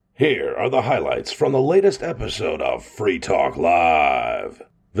Here are the highlights from the latest episode of Free Talk Live.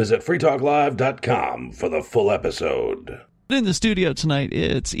 Visit freetalklive.com for the full episode. In the studio tonight,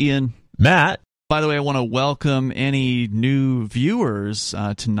 it's Ian. Matt. By the way, I want to welcome any new viewers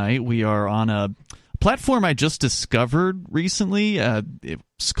tonight. We are on a platform I just discovered recently.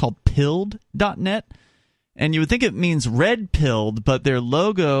 It's called pilled.net. And you would think it means red-pilled, but their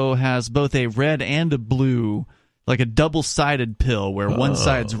logo has both a red and a blue, like a double-sided pill, where one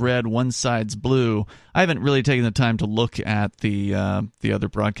side's red, one side's blue. I haven't really taken the time to look at the other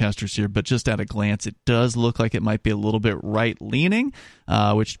broadcasters here, but just at a glance, it does look like it might be a little bit right-leaning,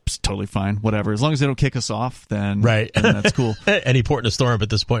 which is totally fine, whatever. As long as they don't kick us off, then, right. then that's cool. Any port in a storm at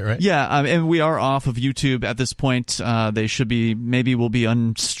this point, right? Yeah, and we are off of YouTube at this point. They should be, maybe we'll be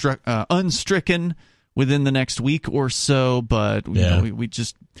unstricken within the next week or so, but you know, we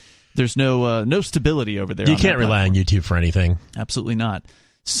just, there's no stability over there. You can't rely on YouTube for anything. Absolutely not.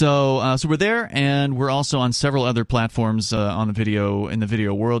 So we're there, and we're also on several other platforms in the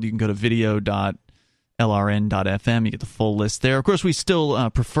video world. You can go to video.lrn.fm. You get the full list there. Of course, we still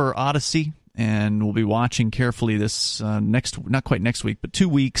prefer Odyssey, and we'll be watching carefully this not quite next week, but 2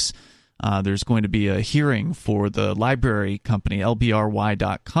 weeks. There's going to be a hearing for the library company,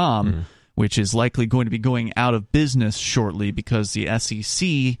 lbry.com, which is likely going to be going out of business shortly because the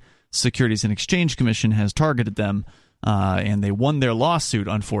SEC, Securities and Exchange Commission, has targeted them, and they won their lawsuit,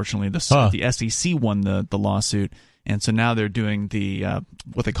 unfortunately. The SEC won the lawsuit, and so now they're doing the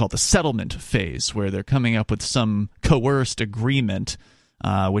what they call the settlement phase, where they're coming up with some coerced agreement,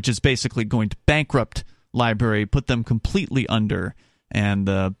 which is basically going to bankrupt library, put them completely under. And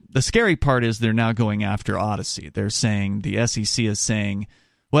the scary part is they're now going after Odyssey. They're saying, the SEC is saying,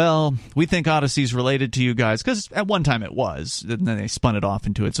 well, we think Odyssey's related to you guys, because at one time it was, and then they spun it off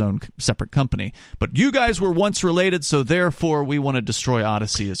into its own separate company. But you guys were once related, so therefore we want to destroy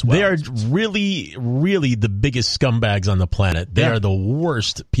Odyssey as well. They are really, really the biggest scumbags on the planet. They are the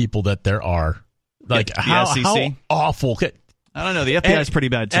worst people that there are. Like, how awful. I don't know. The FBI is pretty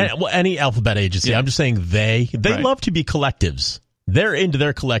bad, too. Any alphabet agency. Yeah. I'm just saying they love to be collectives. They're into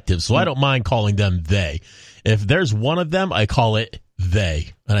their collectives, so I don't mind calling them they. If there's one of them, I call it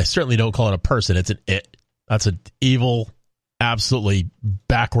they. And I certainly don't call it a person. It's an it. That's an evil, absolutely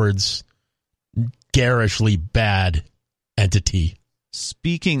backwards, garishly bad entity.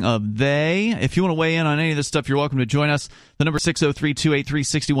 Speaking of they, if you want to weigh in on any of this stuff, you're welcome to join us. The number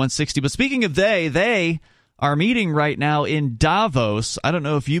 603-283-6160. But speaking of they are meeting right now in Davos. I don't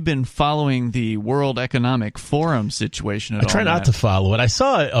know if you've been following the World Economic Forum situation at all. I try not to follow it. I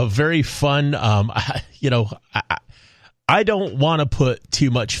saw a very fun, I don't want to put too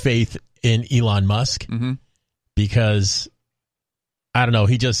much faith in Elon Musk because, I don't know,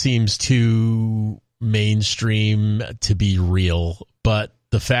 he just seems too mainstream to be real. But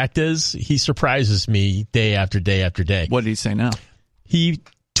the fact is, he surprises me day after day after day. What did he say now? He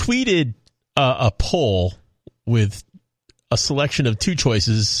tweeted a poll with a selection of two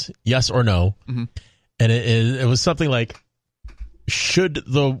choices, yes or no. And it was something like, should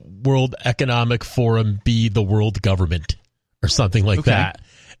the World Economic Forum be the world government? Or something like that.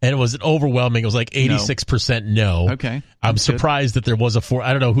 And it was an overwhelming, it was like 86% no. Okay. I'm surprised that there was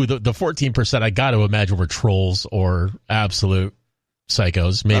I don't know who the 14% I got to imagine were trolls or absolute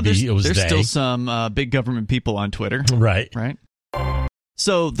psychos. Maybe it was There's still some big government people on Twitter. Right.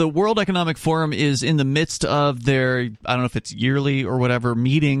 So the World Economic Forum is in the midst of their, I don't know if it's yearly or whatever,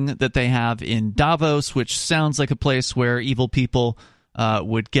 meeting that they have in Davos, which sounds like a place where evil people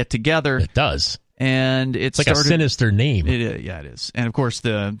would get together. It does. And it's like a sinister name. It is. And of course,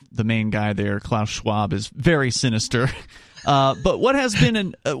 the main guy there, Klaus Schwab, is very sinister. But what has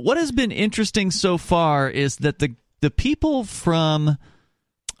been interesting so far is that the people from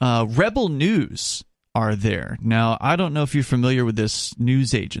Rebel News are there. Now, I don't know if you're familiar with this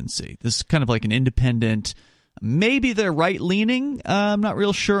news agency. This is kind of like an independent. Maybe they're right-leaning. I'm not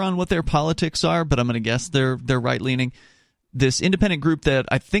real sure on what their politics are, but I'm going to guess they're right-leaning. This independent group that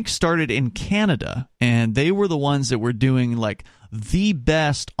I think started in Canada, and they were the ones that were doing like the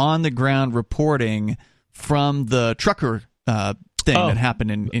best on-the-ground reporting from the trucker thing that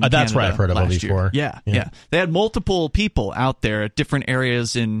happened in Canada. That's where I've heard of it before. Yeah. They had multiple people out there at different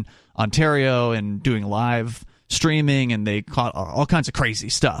areas in Ontario and doing live streaming, and they caught all kinds of crazy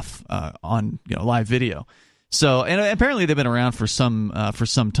stuff on live video. So, and apparently they've been around for some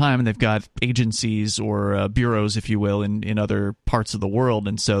time, and they've got agencies or bureaus, if you will, in other parts of the world.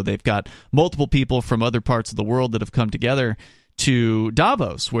 And so they've got multiple people from other parts of the world that have come together to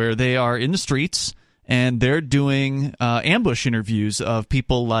Davos, where they are in the streets, and they're doing ambush interviews of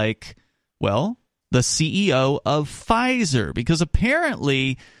people like, well, the CEO of Pfizer, because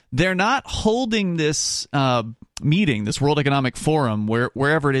apparently they're not holding this meeting, this World Economic Forum,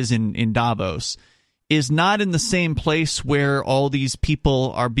 wherever it is in Davos, is not in the same place where all these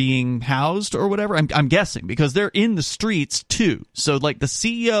people are being housed or whatever. I'm guessing, because they're in the streets too. So like the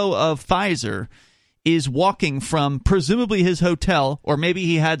CEO of Pfizer is walking from presumably his hotel, or maybe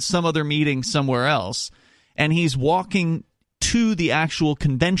he had some other meeting somewhere else, and he's walking to the actual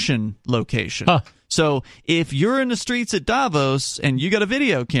convention location. Huh. So if you're in the streets at Davos and you got a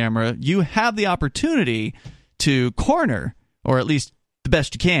video camera, you have the opportunity to corner, or at least the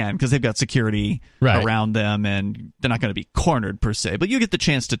best you can, because they've got security around them, and they're not going to be cornered per se, but you get the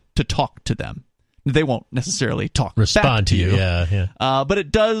chance to talk to them. They won't necessarily respond back to you. Yeah. But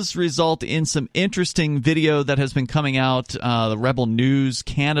it does result in some interesting video that has been coming out. The Rebel News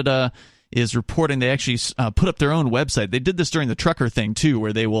Canada is reporting they actually put up their own website. They did this during the trucker thing too,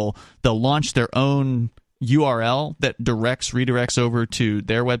 where they'll launch their own URL that redirects over to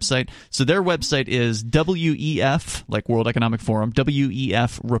their website. So their website is WEF, like World Economic Forum,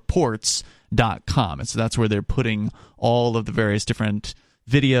 WEFreports.com. And so that's where they're putting all of the various different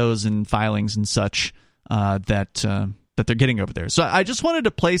videos and filings and such that they're getting over there. So I just wanted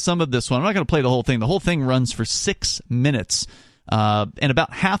to play some of this one. I'm not going to play the whole thing. The whole thing runs for 6 minutes. And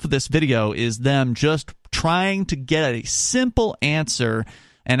about half of this video is them just trying to get a simple answer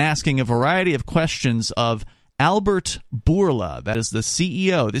and asking a variety of questions of Albert Bourla. That is the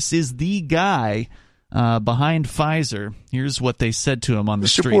CEO. This is the guy behind Pfizer. Here's what they said to him on the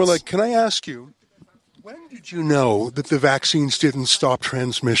streets. Mr. Bourla, can I ask you, when did you know that the vaccines didn't stop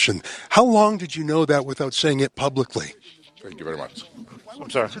transmission? How long did you know that without saying it publicly? Thank you very much.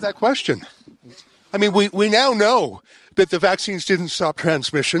 I'm sorry. Answer that question. I mean, we now know that the vaccines didn't stop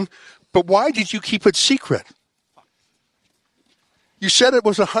transmission, but why did you keep it secret? You said it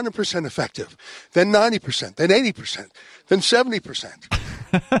was 100% effective, then 90%, then 80%, then 70%.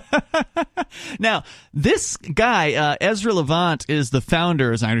 Now, this guy, Ezra Levant, is the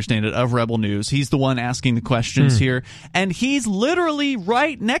founder, as I understand it, of Rebel News. He's the one asking the questions here, and he's literally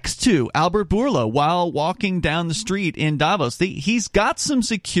right next to Albert Bourla while walking down the street in Davos. He's got some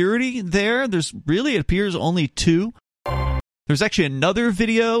security there. There's really, it appears, only 2. There's actually another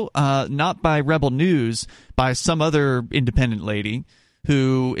video, not by Rebel News, by some other independent lady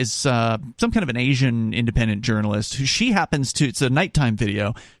who is some kind of an Asian independent journalist who she happens to, it's a nighttime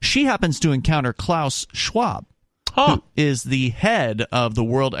video, she happens to encounter Klaus Schwab, who is the head of the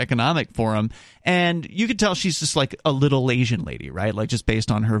World Economic Forum, and you could tell she's just like a little Asian lady, right? Like just based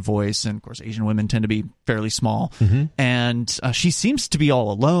on her voice, and of course Asian women tend to be fairly small, and she seems to be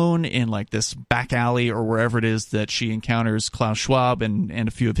all alone in like this back alley or wherever it is that she encounters Klaus Schwab and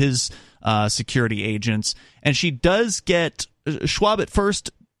a few of his security agents, and she does get Schwab at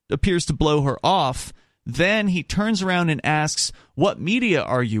first appears to blow her off. Then he turns around and asks, "What media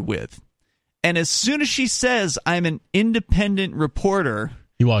are you with?" And as soon as she says, "I'm an independent reporter,"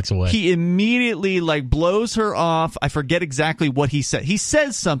 he walks away. He immediately like blows her off. I forget exactly what he said. He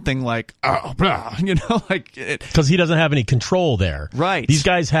says something like, "Oh, blah," you know, like because he doesn't have any control there. Right. These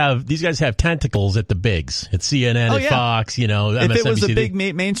guys have tentacles at the bigs, at CNN, at Fox. You know, MSNBC. If it was a big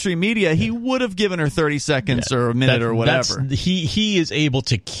mainstream media, he would have given her 30 seconds or a minute or whatever. He is able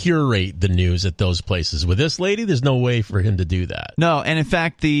to curate the news at those places. With this lady, there's no way for him to do that. No, and in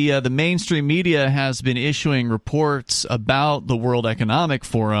fact, the mainstream media has been issuing reports about the World Economic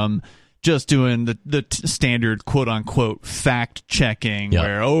Forum, just doing the standard quote-unquote fact-checking,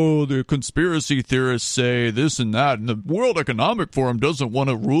 where, the conspiracy theorists say this and that, and the World Economic Forum doesn't want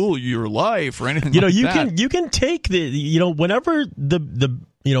to rule your life or anything like that. You can take whenever the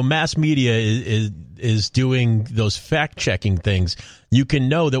mass media is doing those fact-checking things, you can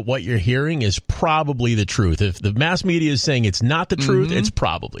know that what you're hearing is probably the truth. If the mass media is saying it's not the truth, it's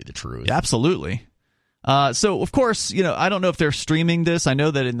probably the truth. Yeah, absolutely. So, of course, I don't know if they're streaming this. I know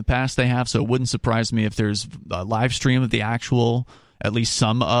that in the past they have, so it wouldn't surprise me if there's a live stream of the actual, at least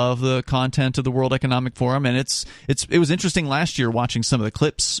some of the content of the World Economic Forum. And it was interesting last year watching some of the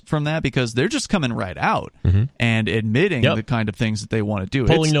clips from that, because they're just coming right out and admitting the kind of things that they want to do.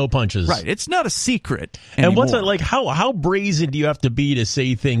 Pulling no punches. Right. It's not a secret anymore. And what's it like? How brazen do you have to be to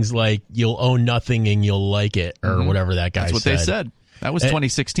say things like you'll own nothing and you'll like it, or whatever that guy said? That's what they said. That was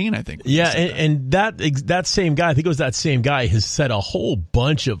 2016, I think. Yeah, and that same guy, I think it was that same guy, has said a whole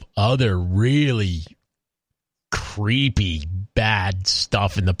bunch of other really creepy, bad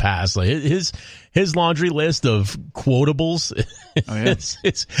stuff in the past. Like his laundry list of quotables,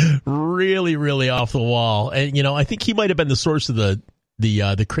 it's really, really off the wall. And I think he might have been the source of the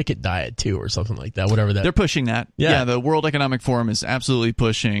the cricket diet too, or something like that. Whatever that. They're pushing that. Yeah. The World Economic Forum is absolutely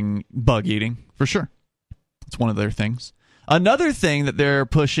pushing bug eating for sure. It's one of their things. Another thing that they're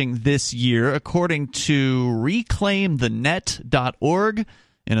pushing this year, according to reclaimthenet.org,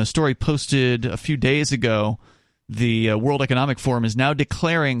 in a story posted a few days ago, the World Economic Forum is now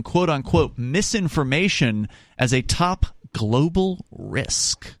declaring quote-unquote misinformation as a top global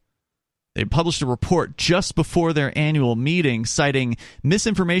risk. They published a report just before their annual meeting citing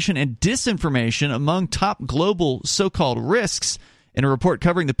misinformation and disinformation among top global so-called risks in a report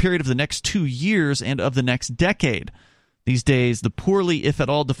covering the period of the next 2 years and of the next decade. These days, the poorly, if at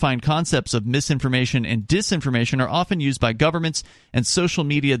all, defined concepts of misinformation and disinformation are often used by governments and social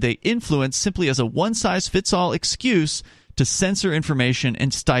media they influence simply as a one-size-fits-all excuse to censor information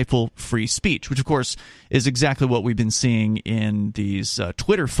and stifle free speech, which, of course, is exactly what we've been seeing in these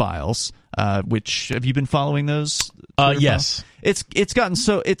Twitter files. Which, have you been following those? Yes. It's gotten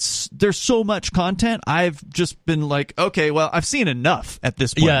so there's so much content. I've just been like, okay, well, I've seen enough at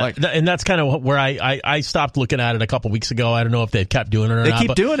this point. Yeah, and that's kind of where I stopped looking at it a couple weeks ago. I don't know if they've kept doing it or not. They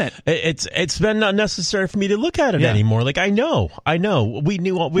keep doing it. It's been unnecessary for me to look at it anymore. Like I know. We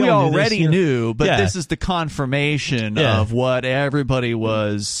knew we already knew, but yeah. This is the confirmation of what everybody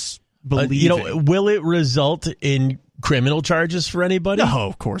was believing. Will it result in criminal charges for anybody? No,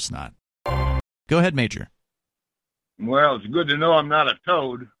 of course not. Go ahead, Major. Well, it's good to know I'm not a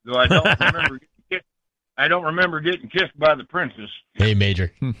toad, though I don't remember getting kissed. I don't remember getting kissed by the princess. Hey,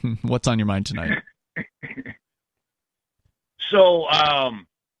 Major. What's on your mind tonight? So,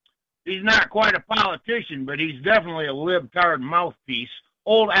 he's not quite a politician, but he's definitely a libtard mouthpiece.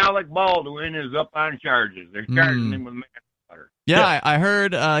 Old Alec Baldwin is up on charges. They're charging him with manslaughter. Yeah, I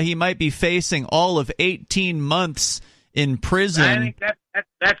heard he might be facing all of 18 months in prison. I think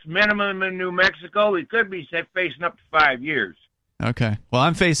that's minimum in New Mexico. He could be facing up to 5 years. Okay. Well,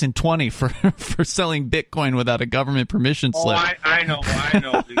 I'm facing 20 for selling Bitcoin without a government permission slip. Oh, I know.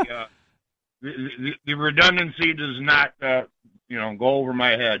 The redundancy does not, go over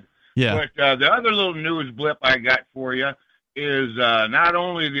my head. Yeah. But the other little news blip I got for you is not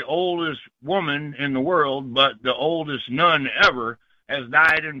only the oldest woman in the world, but the oldest nun ever has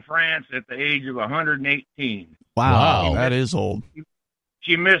died in France at the age of 118. Wow. That is old.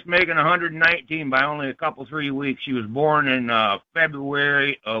 She missed making 119 by only a couple, 3 weeks. She was born in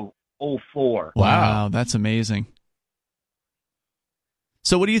February of 2004. Wow, that's amazing.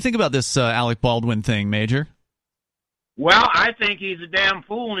 So what do you think about this Alec Baldwin thing, Major? Well, I think he's a damn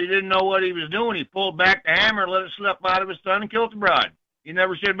fool, and he didn't know what he was doing. He pulled back the hammer, let it slip out of his son, and killed the broad. He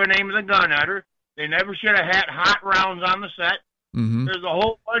never should have been named the gun hunter. They never should have had hot rounds on the set. Mm-hmm. There's a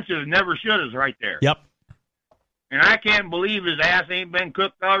whole bunch of never shouldas right there. Yep. And I can't believe his ass ain't been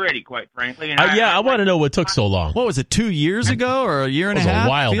cooked already, quite frankly. And I want to know what took so long. What was it, 2 years ago or a year and a half? A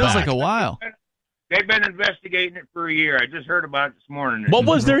while Feels back. like a while. They've been investigating it for a year. I just heard about it this morning. What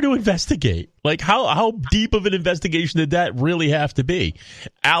was there to investigate? Like, how deep of an investigation did that really have to be?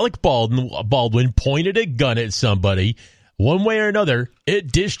 Alec Baldwin pointed a gun at somebody. One way or another,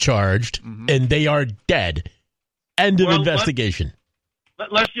 it discharged, and they are dead. End of investigation.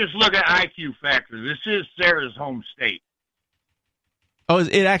 Let's just look at IQ factor. This is Sarah's home state. Oh,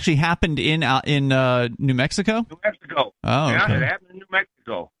 it actually happened in New Mexico? New Mexico. Oh, yeah, okay. It happened in New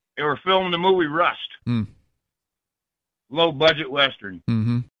Mexico. They were filming the movie Rust. Low-budget Western.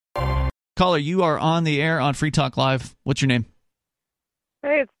 Mm-hmm. Caller, you are on the air on Free Talk Live. What's your name?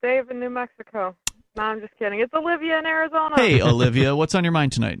 Hey, it's Dave in New Mexico. No, I'm just kidding. It's Olivia in Arizona. Hey, Olivia. What's on your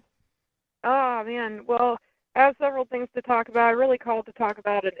mind tonight? Oh, man. Well, I have several things to talk about. I really called to talk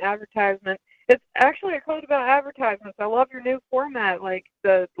about an advertisement. It's actually a called about advertisements. I love your new format. Like,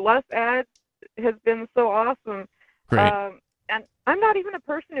 the less ads has been so awesome. Great. And I'm not even a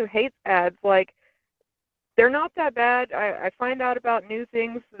person who hates ads. Like, they're not that bad. I find out about new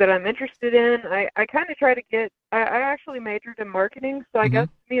things that I'm interested in. I kind of try to get – I actually majored in marketing, so I guess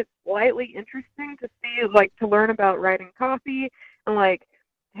to me it's slightly interesting to see, like, to learn about writing copy and, like,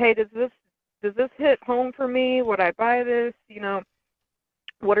 hey, does this hit home for me? Would I buy this? You know,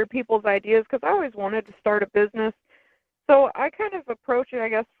 what are people's ideas? Because I always wanted to start a business. So I kind of approach it, I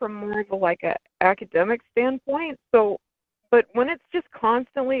guess, from more of a academic standpoint. But when it's just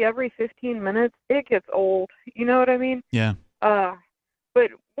constantly every 15 minutes, it gets old. You know what I mean? Yeah.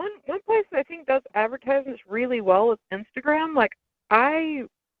 But one place I think does advertisements really well is Instagram. Like, I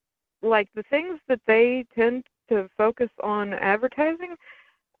like the things that they tend to focus on advertising.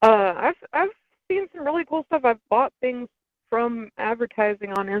 I've seen some really cool stuff. I've bought things from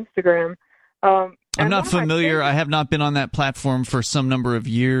advertising on Instagram. I'm not familiar. I have not been on that platform for some number of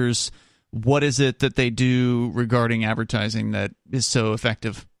years. What is it that they do regarding advertising that is so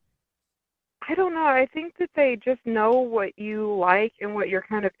effective? I don't know. I think that they just know what you like and what you're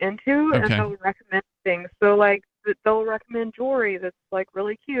kind of into, and they'll recommend things. So, like, they'll recommend jewelry that's, like,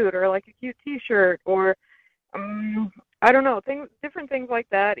 really cute, or, like, a cute T-shirt, or, I don't know, different things like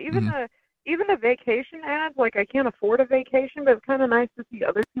that. Even the vacation ads, like, I can't afford a vacation, but it's kind of nice to see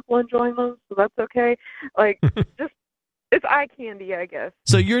other people enjoying them, so that's okay. Like, just... It's eye candy, I guess.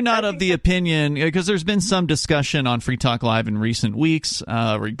 So you're not of the opinion, because there's been some discussion on Free Talk Live in recent weeks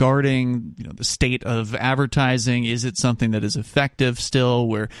regarding the state of advertising. Is it something that is effective still?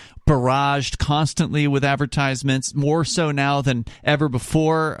 We're barraged constantly with advertisements, more so now than ever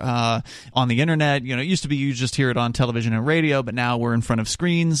before on the internet. It used to be you just hear it on television and radio, but now we're in front of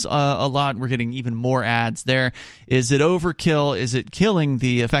screens a lot. We're getting even more ads there. Is it overkill? Is it killing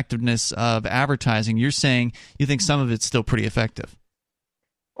the effectiveness of advertising? You're saying you think some of it's still pretty effective.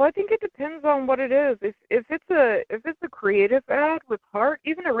 Well, I think it depends on what it is. If it's a creative ad with heart,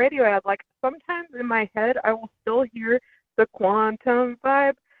 even a radio ad, like sometimes in my head I will still hear the Quantum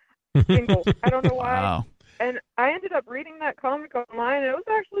Vibe jingle. I don't know why. Wow. And I ended up reading that comic online, and it was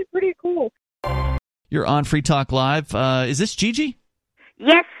actually pretty cool. You're on Free Talk Live. Is this Gigi?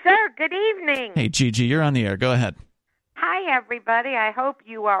 Yes, sir. Good evening. Hey, Gigi, you're on the air. Go ahead. Hi, everybody. I hope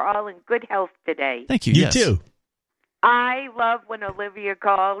you are all in good health today. Thank you. You yes. too. I love when Olivia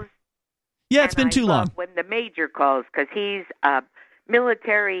calls. Yeah, it's been too long. When the Major calls, because he's a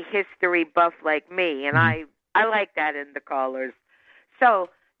military history buff like me, and I like that in the callers. So,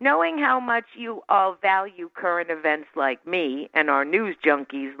 knowing how much you all value current events like me and our news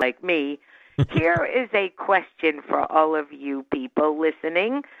junkies like me, here is a question for all of you people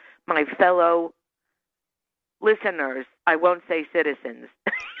listening, my fellow listeners. I won't say citizens.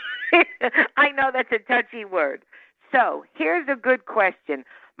 I know that's a touchy word. So, here's a good question.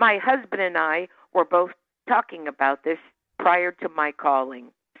 My husband and I were both talking about this prior to my calling.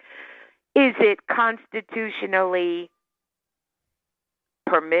 Is it constitutionally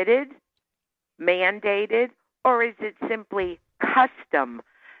permitted, mandated, or is it simply custom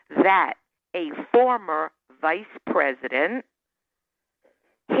that a former vice president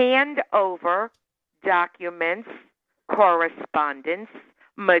hand over documents, correspondence,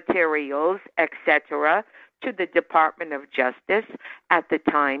 materials, etc., to the Department of Justice at the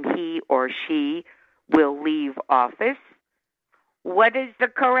time he or she will leave office? What is the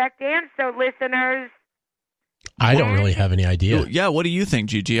correct answer, listeners? I don't really have any idea. Yeah, what do you think,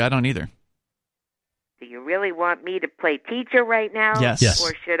 Gigi? I don't either. Do you really want me to play teacher right now? Yes.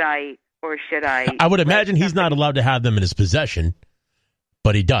 Or should I I would imagine he's not allowed to have them in his possession,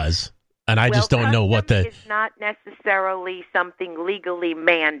 but he does. And I just don't know what the... It's not necessarily something legally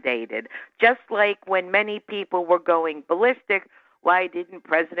mandated. Just like when many people were going ballistic, why didn't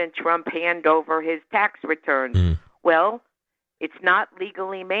President Trump hand over his tax returns? Well, it's not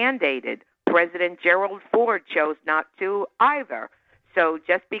legally mandated. President Gerald Ford chose not to either. So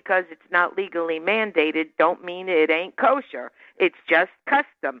just because it's not legally mandated don't mean it ain't kosher. It's just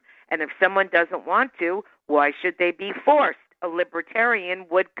custom. And if someone doesn't want to, why should they be forced? A libertarian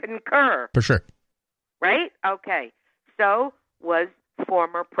would concur. For sure. Right? Okay. So was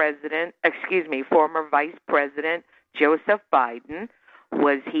former Vice President Joseph Biden,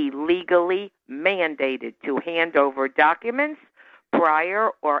 was he legally mandated to hand over documents prior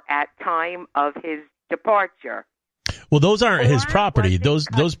or at time of his departure? Well, those aren't his property. Those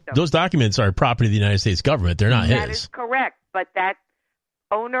documents are property of the United States government. They're not his. That is correct. But that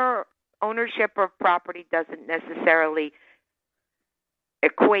ownership of property doesn't necessarily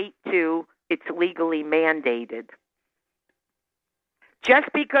equate to it's legally mandated. Just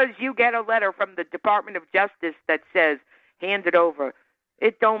because you get a letter from the Department of Justice that says hand it over,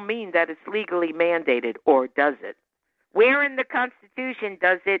 it don't mean that it's legally mandated, or does it? Where in the Constitution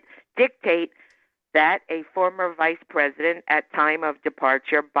does it dictate that a former vice president at time of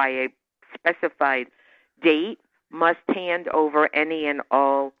departure by a specified date must hand over any and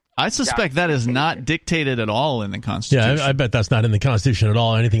all? I suspect that is not dictated at all in the Constitution. Yeah, I bet that's not in the Constitution at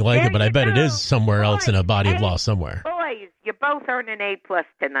all, anything like it, but I bet it is somewhere else in a body of law somewhere. Boys, you both earned an A+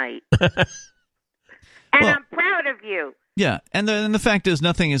 tonight. And I'm proud of you. Yeah, and the fact is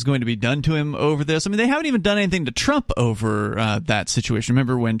nothing is going to be done to him over this. I mean, they haven't even done anything to Trump over that situation.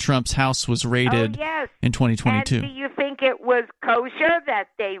 Remember when Trump's house was raided in 2022? And do you think it was kosher that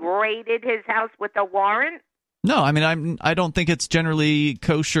they raided his house with a warrant? No, I mean I don't think it's generally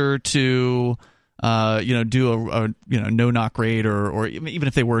kosher to do a no-knock raid or even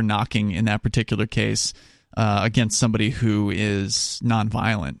if they were knocking in that particular case against somebody who is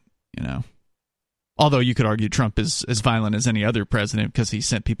nonviolent, Although you could argue Trump is as violent as any other president because he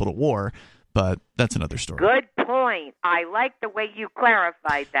sent people to war, but that's another story. Good point. I like the way you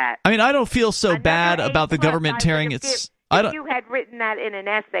clarified that. I mean, I don't feel so bad about the government tearing its... If you had written that in an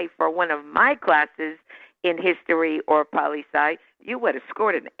essay for one of my classes in history or poli-sci, you would have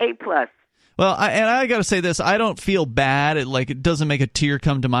scored an A+. Well, I got to say this. I don't feel bad. It doesn't make a tear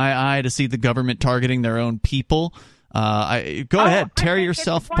come to my eye to see the government targeting their own people. Go ahead, tear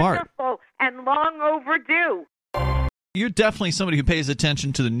yourself apart. Wonderful and long overdue. You're definitely somebody who pays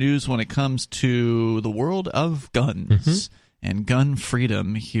attention to the news when it comes to the world of guns and gun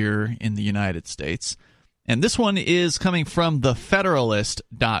freedom here in the United States. And this one is coming from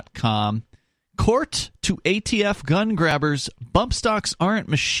thefederalist.com. Court to ATF gun grabbers, bump stocks aren't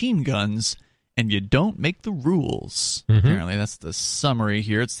machine guns, and you don't make the rules. Apparently, that's the summary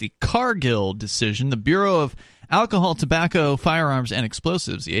here. It's the Cargill decision. The Bureau of Alcohol, Tobacco, Firearms, and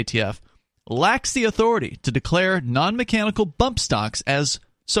Explosives, the ATF, lacks the authority to declare non-mechanical bump stocks as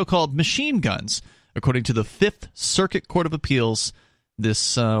so-called machine guns, according to the Fifth Circuit Court of Appeals.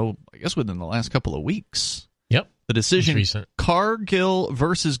 This, I guess, within the last couple of weeks. Yep. The decision, Cargill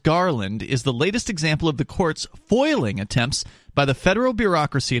versus Garland, is the latest example of the court's foiling attempts by the federal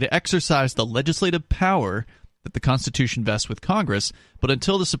bureaucracy to exercise the legislative power that the Constitution vests with Congress. But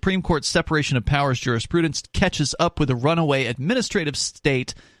until the Supreme Court's separation of powers jurisprudence catches up with a runaway administrative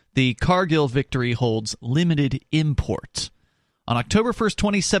state, the Cargill victory holds limited import. On October 1st,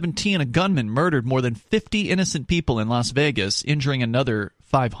 2017, a gunman murdered more than 50 innocent people in Las Vegas, injuring another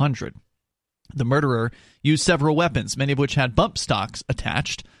 500. The murderer used several weapons, many of which had bump stocks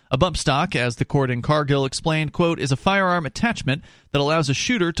attached. A bump stock, as the court in Cargill explained, quote, is a firearm attachment that allows a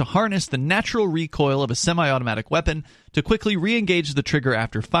shooter to harness the natural recoil of a semi-automatic weapon to quickly re-engage the trigger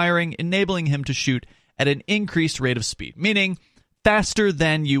after firing, enabling him to shoot at an increased rate of speed, meaning faster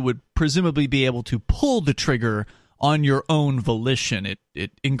than you would presumably be able to pull the trigger on your own volition.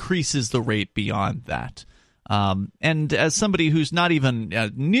 It increases the rate beyond that. And as somebody who's not even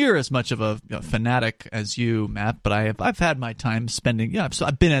near as much of a fanatic as you, Matt, but I've had my time spending.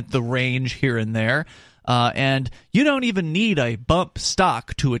 I've been at the range here and there, and you don't even need a bump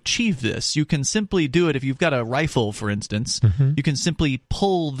stock to achieve this. You can simply do it if you've got a rifle, for instance. You can simply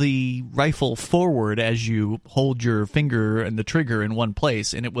pull the rifle forward as you hold your finger and the trigger in one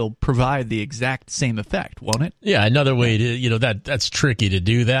place, and it will provide the exact same effect, won't it? Yeah, another way to that's tricky to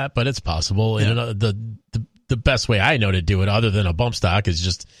do that, but it's possible. Yeah. And the best way I know to do it, other than a bump stock, is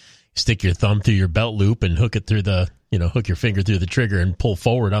just stick your thumb through your belt loop and hook it through hook your finger through the trigger and pull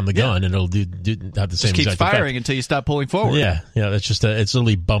forward on the gun, and it'll have the same. Just keep exact firing effect until you stop pulling forward. Yeah. That's just it's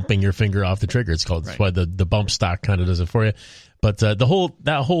literally bumping your finger off the trigger. It's called. That's why the bump stock kind of does it for you. But that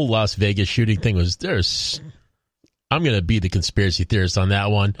whole Las Vegas shooting thing I'm going to be the conspiracy theorist on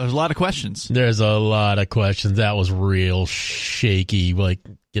that one. There's a lot of questions. There's a lot of questions. That was real shaky,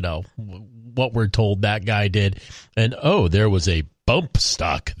 what we're told that guy did. And, there was a bump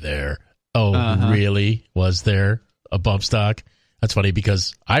stock there. Really? Was there a bump stock? That's funny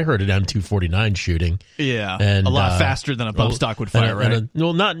because I heard an M249 shooting. Yeah, and, a lot faster than a bump stock would fire, right?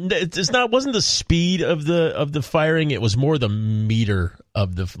 Wasn't the speed of the firing. It was more the meter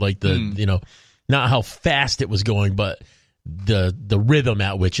of not how fast it was going, but the rhythm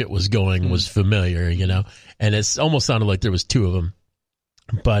at which it was going was familiar, and it's almost sounded like there was two of them.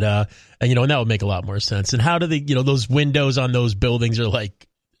 But, and that would make a lot more sense. And how do they, those windows on those buildings are like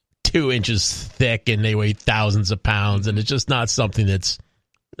 2 inches thick and they weigh thousands of pounds. And it's just not something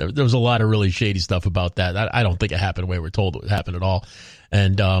there was a lot of really shady stuff about that. I don't think it happened the way we're told it would happen at all.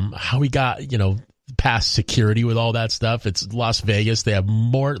 And, how we got, past security with all that stuff. It's Las Vegas. They have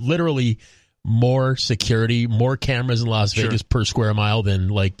literally more security, more cameras in Las Vegas per square mile than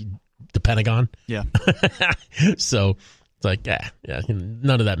the Pentagon. Yeah. So it's like,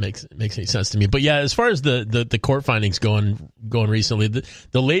 none of that makes any sense to me. But yeah, as far as the court findings going recently,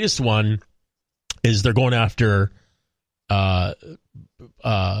 the latest one is they're going after what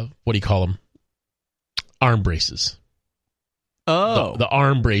do you call them? Arm braces. Oh, the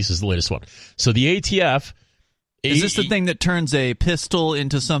arm brace is the latest one. So the ATF is this the thing that turns a pistol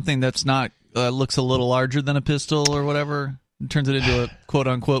into something that's not looks a little larger than a pistol or whatever? It turns it into a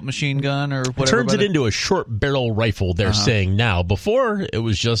quote-unquote machine gun or whatever. Turns it into a short barrel rifle, they're saying now. Before, it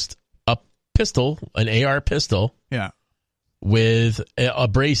was just a pistol, an AR pistol. Yeah. With a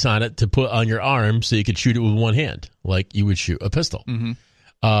brace on it to put on your arm so you could shoot it with one hand, like you would shoot a pistol.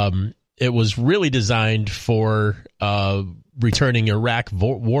 It was really designed for returning Iraq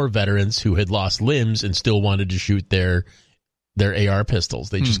war veterans who had lost limbs and still wanted to shoot their AR pistols.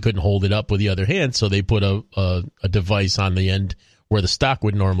 They just couldn't hold it up with the other hand, so they put a device on the end where the stock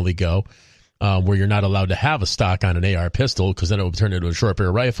would normally go. where you're not allowed to have a stock on an AR pistol because then it would turn into a short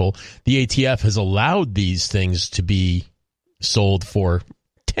barrel rifle. The ATF has allowed these things to be sold for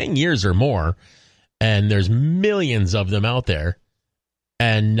 10 years or more, and there's millions of them out there.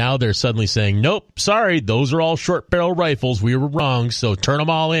 And now they're suddenly saying, nope, sorry, those are all short barrel rifles. We were wrong, so turn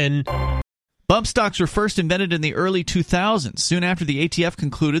them all in. Bump stocks were first invented in the early 2000s, soon after the ATF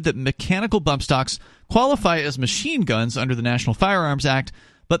concluded that mechanical bump stocks qualify as machine guns under the National Firearms Act,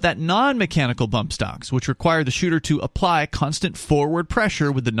 but that non-mechanical bump stocks, which require the shooter to apply constant forward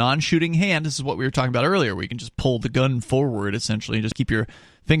pressure with the non-shooting hand, this is what we were talking about earlier, where you can just pull the gun forward, essentially, just keep your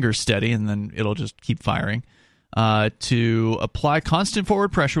fingers steady, and then it'll just keep firing. To apply constant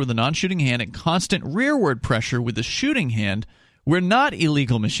forward pressure with the non-shooting hand and constant rearward pressure with the shooting hand were not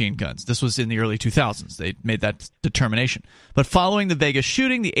illegal machine guns. This was in the early 2000s. They made that determination. But following the Vegas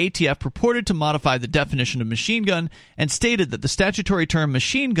shooting, the ATF purported to modify the definition of machine gun and stated that the statutory term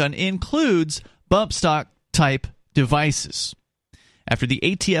machine gun includes bump stock type devices. After the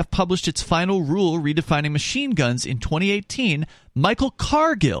ATF published its final rule redefining machine guns in 2018, Michael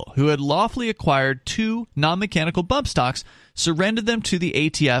Cargill, who had lawfully acquired 2 non-mechanical bump stocks, surrendered them to the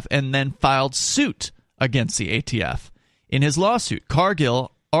ATF and then filed suit against the ATF. In his lawsuit,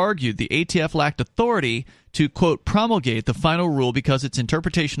 Cargill argued the ATF lacked authority to, quote, promulgate the final rule because its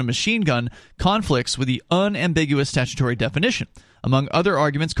interpretation of machine gun conflicts with the unambiguous statutory definition. Among other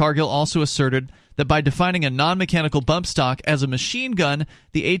arguments, Cargill also asserted that by defining a non-mechanical bump stock as a machine gun,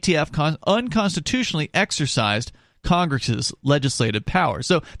 the ATF unconstitutionally exercised Congress's legislative power.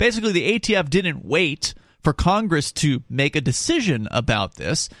 So basically, the ATF didn't wait for Congress to make a decision about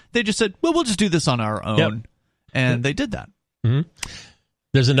this. They just said, well, we'll just do this on our own. Yep. And they did that. Mm-hmm.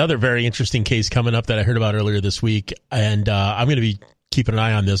 There's another very interesting case coming up that I heard about earlier this week, and I'm going to be keeping an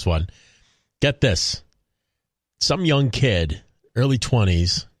eye on this one. Get this. Some young kid, early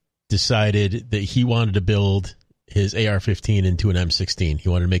 20s, decided that he wanted to build his AR-15 into an M16. He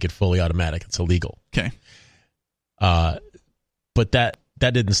wanted to make it fully automatic. It's illegal. Okay. But that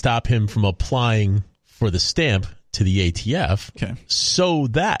didn't stop him from applying for the stamp to the ATF so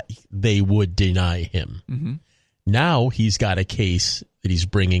that they would deny him. Mm-hmm. Now he's got a case that he's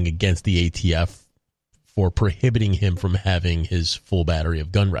bringing against the ATF for prohibiting him from having his full battery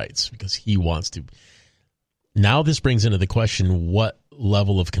of gun rights because he wants to. Now this brings into the question, what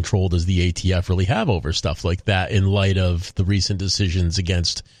level of control does the ATF really have over stuff like that in light of the recent decisions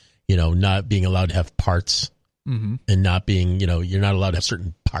against, not being allowed to have parts and not being, you're not allowed to have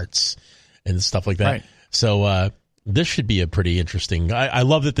certain parts and stuff like that. Right. So, this should be a pretty interesting. I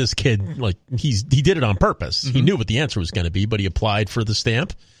love that this kid, he did it on purpose. Mm-hmm. He knew what the answer was going to be, but he applied for the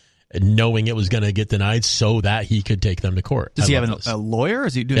stamp, knowing it was going to get denied, so that he could take them to court. Does he have a lawyer? Or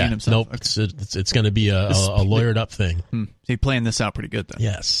is he doing it himself? Nope. Okay. It's going to be a lawyered up thing. He's playing this out pretty good then.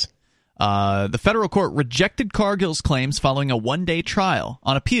 Yes. The federal court rejected Cargill's claims following a one-day trial.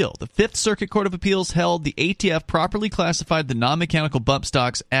 On appeal, the Fifth Circuit Court of Appeals held the ATF properly classified the non-mechanical bump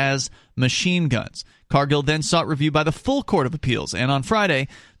stocks as machine guns. Cargill then sought review by the full Court of Appeals, and on Friday,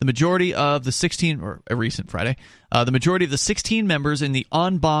 the majority of the 16 members in the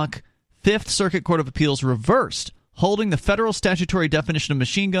en banc Fifth Circuit Court of Appeals reversed, holding the federal statutory definition of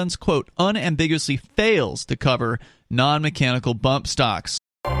machine guns, quote, unambiguously fails to cover non-mechanical bump stocks.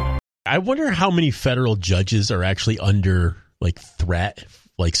 I wonder how many federal judges are actually under threat,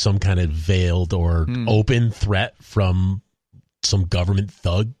 like some kind of veiled or open threat from some government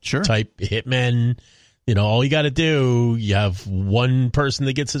thug type hitman. All you got to do, you have one person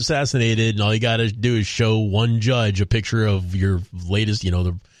that gets assassinated, and all you got to do is show one judge a picture of your latest,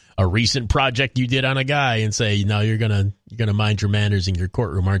 a recent project you did on a guy, and say, "No, you're gonna mind your manners in your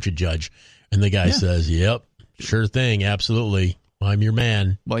courtroom, aren't you, Judge?" And the guy says, "Yep, sure thing, absolutely. I'm your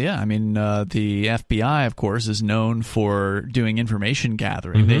man." Well, yeah. I mean, the FBI, of course, is known for doing information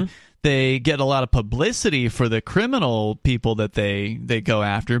gathering. Mm-hmm. They get a lot of publicity for the criminal people that they go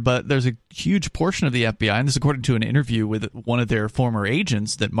after, but there's a huge portion of the FBI, and this is according to an interview with one of their former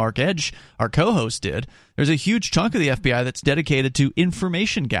agents that Mark Edge, our co-host, did. There's a huge chunk of the FBI that's dedicated to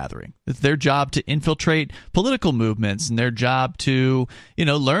information gathering. It's their job to infiltrate political movements, and their job to,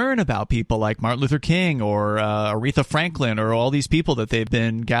 learn about people like Martin Luther King or Aretha Franklin or all these people that they've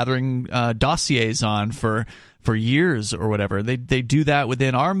been gathering dossiers on for years or whatever. They do that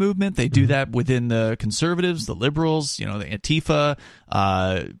within our movement. They do that within the conservatives, the liberals, the Antifa,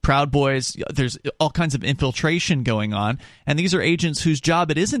 Proud Boys. There's all kinds of infiltration going on. And these are agents whose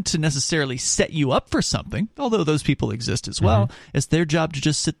job it isn't to necessarily set you up for something, although those people exist as well. It's their job to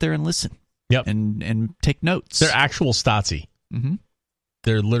just sit there and listen. Yep. And take notes. They're actual Stasi. Mm-hmm.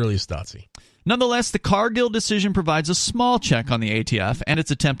 They're literally Stasi. Nonetheless, the Cargill decision provides a small check on the ATF and its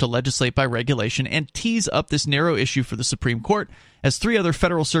attempt to legislate by regulation and tease up this narrow issue for the Supreme Court, as 3 other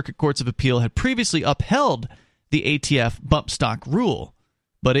federal circuit courts of appeal had previously upheld the ATF bump stock rule.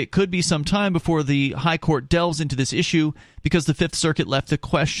 But it could be some time before the High Court delves into this issue because the Fifth Circuit left the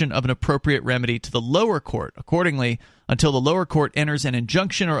question of an appropriate remedy to the lower court. Accordingly, until the lower court enters an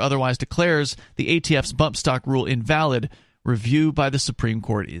injunction or otherwise declares the ATF's bump stock rule invalid, review by the Supreme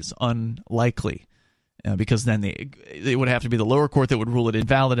Court is unlikely, because then it would have to be the lower court that would rule it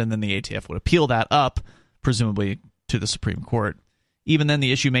invalid, and then the ATF would appeal that up, presumably to the Supreme Court. Even then,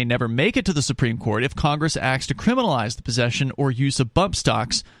 the issue may never make it to the Supreme Court if Congress acts to criminalize the possession or use of bump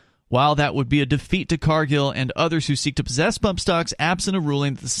stocks. While that would be a defeat to Cargill and others who seek to possess bump stocks, absent a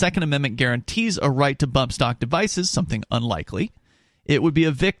ruling that the Second Amendment guarantees a right to bump stock devices, something unlikely, it would be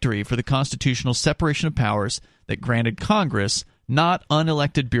a victory for the constitutional separation of powers that granted Congress, not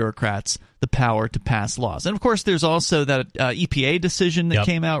unelected bureaucrats, the power to pass laws. And, of course, there's also that EPA decision that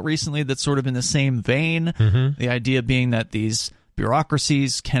came out recently that's sort of in the same vein, the idea being that these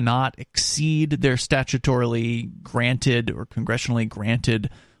bureaucracies cannot exceed their statutorily granted or congressionally granted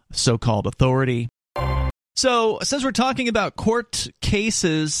so-called authority. So, since we're talking about court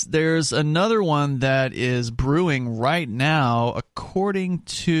cases, there's another one that is brewing right now, according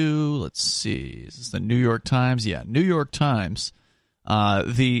to, let's see, is this the New York Times? Yeah, New York Times.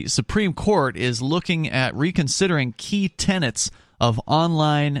 The Supreme Court is looking at reconsidering key tenets of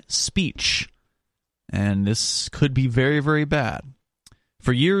online speech. And this could be very, very bad.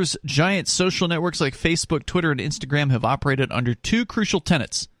 For years, giant social networks like Facebook, Twitter, and Instagram have operated under 2 crucial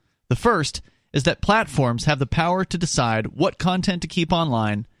tenets. The first is that platforms have the power to decide what content to keep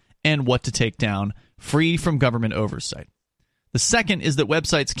online and what to take down, free from government oversight. The second is that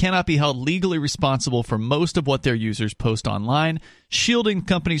websites cannot be held legally responsible for most of what their users post online, shielding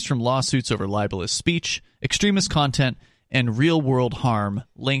companies from lawsuits over libelous speech, extremist content, and real-world harm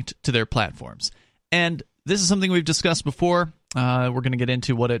linked to their platforms. And this is something we've discussed before. We're going to get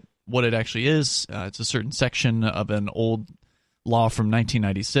into what it actually is. It's a certain section of an old law from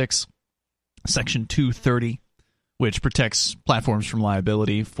 1996, Section 230, which protects platforms from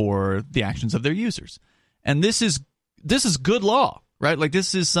liability for the actions of their users. And this is good law, right? Like,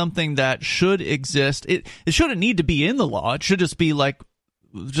 this is something that should exist. It shouldn't need to be in the law. It should just be like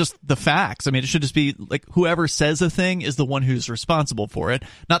just the facts. I mean, it should just be like whoever says a thing is the one who's responsible for it,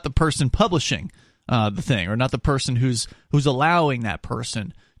 not the person publishing the thing, or not the person who's allowing that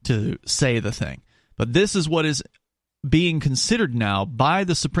person to say the thing. But this is what is being considered now by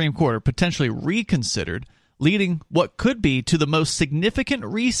the Supreme Court, or potentially reconsidered, leading what could be to the most significant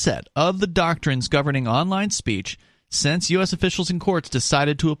reset of the doctrines governing online speech since U.S. officials and courts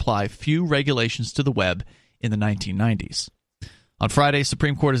decided to apply few regulations to the web in the 1990s. On Friday,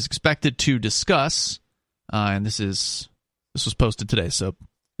 Supreme Court is expected to discuss, and this was posted today, so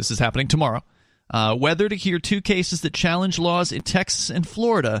this is happening tomorrow, whether to hear 2 cases that challenge laws in Texas and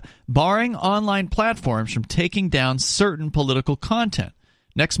Florida barring online platforms from taking down certain political content.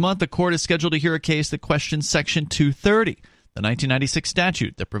 Next month, the court is scheduled to hear a case that questions Section 230, the 1996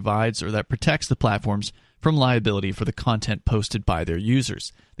 statute that provides or that protects the platforms from liability for the content posted by their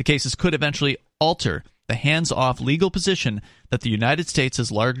users. The cases could eventually alter the hands-off legal position that the United States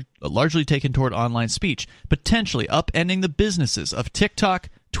has largely taken toward online speech, potentially upending the businesses of TikTok,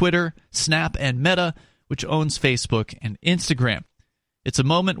 Twitter, Snap, and Meta, which owns Facebook and Instagram. It's a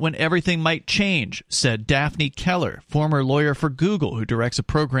moment when everything might change, said Daphne Keller, former lawyer for Google, who directs a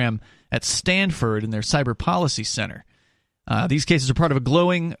program at Stanford in their Cyber Policy Center. These cases are part of a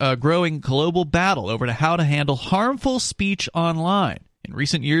growing global battle over how to handle harmful speech online. In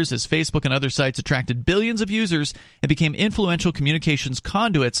recent years, as Facebook and other sites attracted billions of users and became influential communications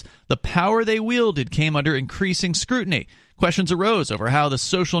conduits, the power they wielded came under increasing scrutiny. Questions arose over how the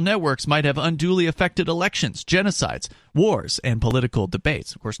social networks might have unduly affected elections, genocides, wars, and political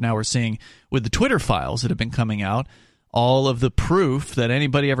debates. Of course, now we're seeing with the Twitter files that have been coming out all of the proof that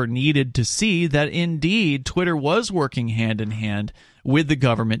anybody ever needed to see that indeed Twitter was working hand in hand with the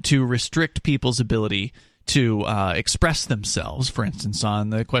government to restrict people's ability to express themselves, for instance, on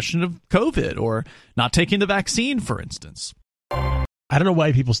the question of COVID or not taking the vaccine, for instance. I don't know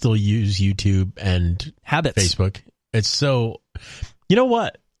why people still use YouTube and habits. Facebook. It's so... You know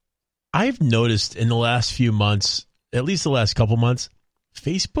what? I've noticed in the last few months, at least the last couple months,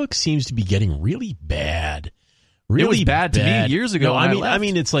 Facebook seems to be getting really bad. Really it was bad to me years ago. No, I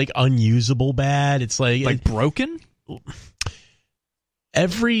mean, it's like unusable bad. It's like broken.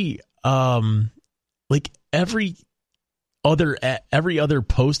 Every other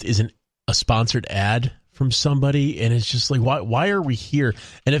post isn't a sponsored ad from somebody, and it's just like, why are we here?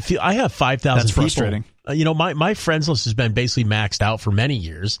 And if I have 5,000 That's people, frustrating. My friends list has been basically maxed out for many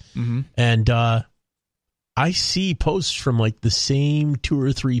years, and I see posts from like the same 2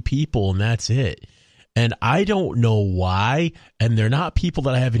 or 3 people, and that's it. And I don't know why, and they're not people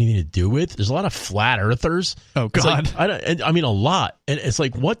that I have anything to do with. There's a lot of flat earthers. Oh, God. I mean, a lot. And it's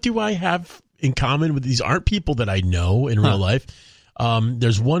like, what do I have in common with these? Aren't people that I know in real life.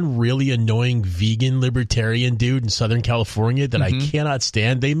 There's one really annoying vegan libertarian dude in Southern California that I cannot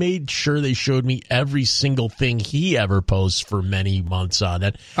stand. They made sure they showed me every single thing he ever posts for many months on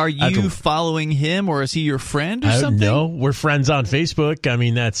it. Are you following him, or is he your friend or something? No, we're friends on Facebook. I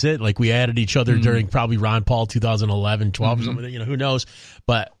mean, that's it. Like, we added each other during probably Ron Paul 2011, 12 or something. Who knows?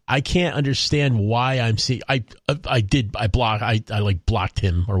 But I can't understand why I'm seeing. I blocked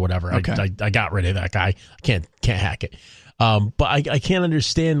him or whatever. Okay. I got rid of that guy. I can't hack it. But I can't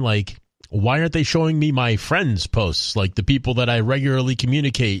understand, like, why aren't they showing me my friends' posts, like the people that I regularly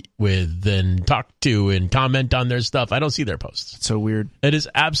communicate with and talk to and comment on their stuff? I don't see their posts. It's so weird. It is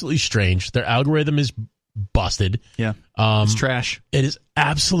absolutely strange. Their algorithm is busted. Yeah, it's trash. It is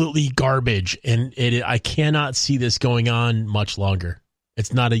absolutely garbage, and I cannot see this going on much longer.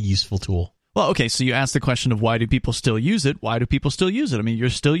 It's not a useful tool. Well, okay, so you asked the question of why do people still use it? Why do people still use it? I mean, you're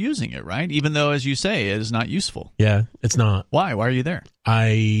still using it, right? Even though, as you say, it is not useful. Yeah, it's not. Why? Why are you there?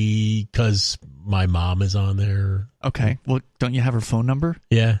 Because my mom is on there. Okay, well, don't you have her phone number?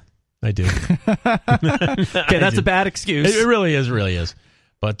 Yeah, I do. Okay, that's a bad excuse. It really is.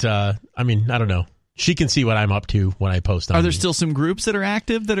 But, I mean, I don't know. She can see what I'm up to when I post on Are there still some groups that are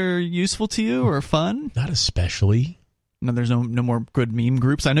active that are useful to you or fun? Not especially. No, there's no more good meme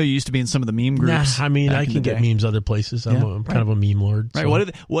groups. I know you used to be in some of the meme groups. Nah, I mean, I can get memes other places. I'm kind of a meme lord. Right.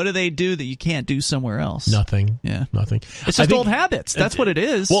 So. What do they do that you can't do somewhere else? Nothing. Yeah. Nothing. It's just old habits. That's what it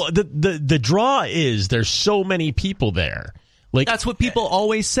is. Well, the draw is there's so many people there. Like, that's what people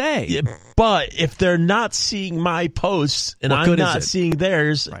always say. But if they're not seeing my posts and I'm not seeing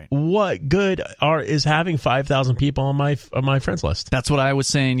theirs, what good is having 5,000 people on my friends list? That's what I was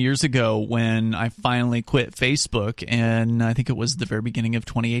saying years ago when I finally quit Facebook, and I think it was the very beginning of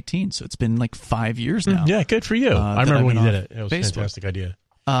 2018. So it's been like 5 years now. Yeah, good for you. I remember when you did it. It was a fantastic idea.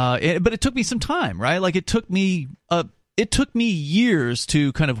 But it took me some time, right? Like it took me years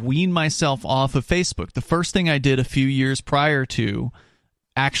to kind of wean myself off of Facebook. The first thing I did a few years prior to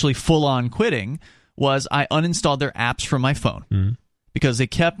actually full-on quitting was I uninstalled their apps from my phone because they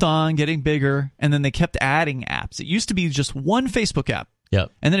kept on getting bigger, and then they kept adding apps. It used to be just one Facebook app.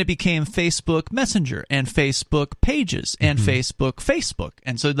 Yep. And then it became Facebook Messenger and Facebook Pages and Facebook.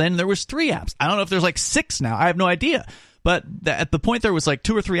 And so then there was 3 apps. I don't know if there's like 6 now. I have no idea. But at the point there was like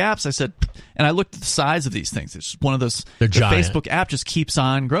 2 or 3 apps, I said, and I looked at the size of these things. It's just one of those. The Facebook app just keeps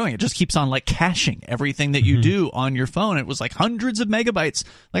on growing. It just keeps on like caching everything that you do on your phone. It was like hundreds of megabytes.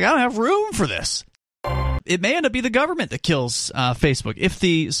 Like, I don't have room for this. It may end up being the government that kills Facebook if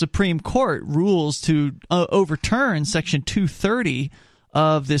the Supreme Court rules to overturn Section 230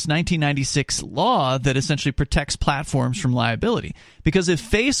 of this 1996 law that essentially protects platforms from liability. Because if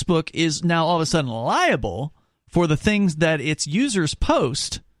Facebook is now all of a sudden liable for the things that its users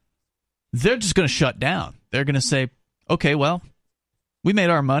post, they're just going to shut down. They're going to say, okay, well, we made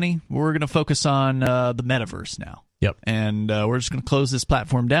our money. We're going to focus on the metaverse now. Yep. And we're just going to close this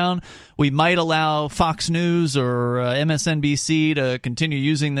platform down. We might allow Fox News or MSNBC to continue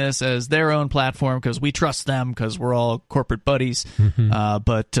using this as their own platform because we trust them because we're all corporate buddies.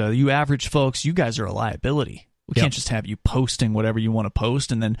 But you average folks, you guys are a liability. We can't just have you posting whatever you want to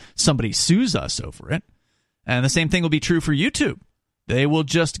post and then somebody sues us over it. And the same thing will be true for YouTube. They will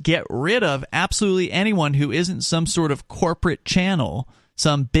just get rid of absolutely anyone who isn't some sort of corporate channel,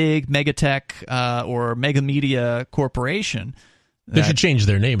 some big megatech or mega media corporation. They should change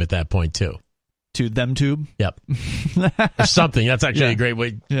their name at that point, too. To ThemTube? Yep. Or something. That's actually a great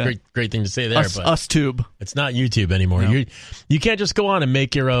way, great thing to say there. Us-tube. It's not YouTube anymore. No. You can't just go on and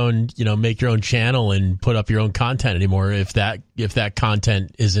make your own channel and put up your own content anymore if that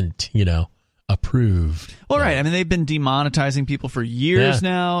content isn't, approved. Well, right. I mean, they've been demonetizing people for years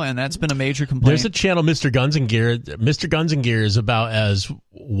now, and that's been a major complaint. There's a channel, Mr. Guns and Gear. Mr. Guns and Gear is about as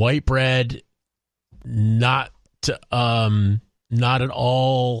white bread, not at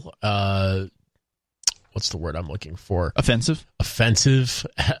all. What's the word I'm looking for? Offensive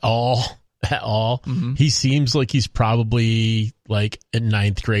at all. He seems like he's probably like a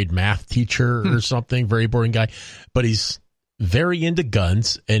 9th grade math teacher or something. Very boring guy, but he's very into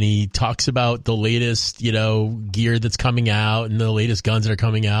guns, and he talks about the latest, gear that's coming out and the latest guns that are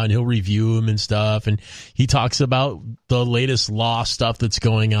coming out, and he'll review them and stuff. And he talks about the latest law stuff that's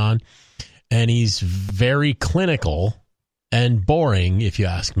going on. and he's very clinical and boring, if you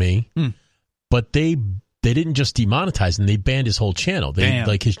ask me. But they didn't just demonetize him; they banned his whole channel.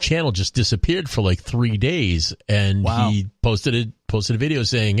 His channel just disappeared for like 3 days, and he posted a video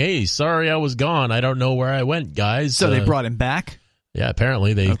saying, "Hey, sorry I was gone. I don't know where I went, guys." So they brought him back. Yeah,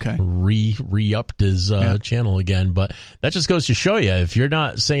 apparently they re-upped his channel again. But that just goes to show you, if you're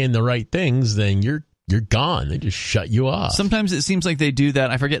not saying the right things, then you're gone. They just shut you off. Sometimes it seems like they do that.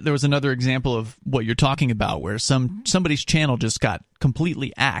 I forget, there was another example of what you're talking about where somebody's channel just got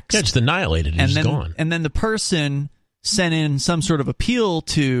completely axed. Yeah, just annihilated. And just then, gone. And then the person sent in some sort of appeal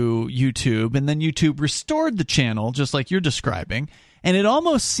to YouTube, and then YouTube restored the channel, just like you're describing. And it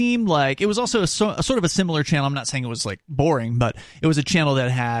almost seemed like it was also a sort of a similar channel. I'm not saying it was like boring, but it was a channel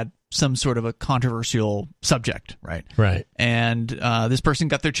that had some sort of a controversial subject, right? Right. And this person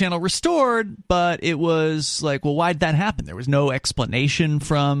got their channel restored, but it was like, well, why'd that happen? There was no explanation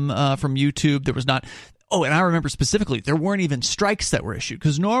from YouTube. There was not. Oh, and I remember specifically, there weren't even strikes that were issued,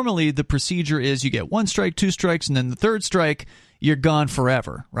 because normally the procedure is you get 1 strike, 2 strikes, and then the 3rd strike, you're gone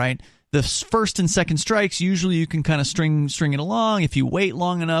forever, right? The first and second strikes, usually you can kind of string it along. If you wait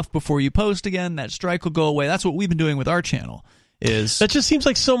long enough before you post again, that strike will go away. That's what we've been doing with our channel. That just seems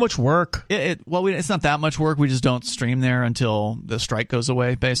like so much work. It's not that much work. We just don't stream there until the strike goes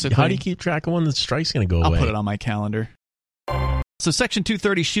away, basically. How do you keep track of when the strike's going to go away? I'll put it on my calendar. So Section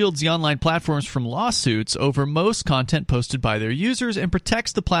 230 shields the online platforms from lawsuits over most content posted by their users and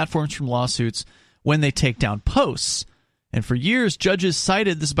protects the platforms from lawsuits when they take down posts. And for years, judges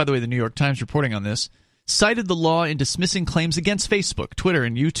cited, this is by the way the New York Times reporting on this, cited the law in dismissing claims against Facebook, Twitter,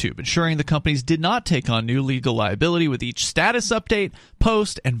 and YouTube, ensuring the companies did not take on new legal liability with each status update,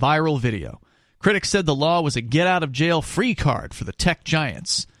 post, and viral video. Critics said the law was a get-out-of-jail-free card for the tech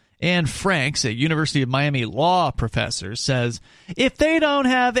giants. Anne Franks, a University of Miami law professor, says, if they don't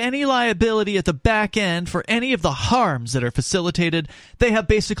have any liability at the back end for any of the harms that are facilitated, they have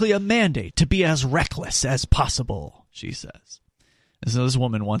basically a mandate to be as reckless as possible, she says. And so this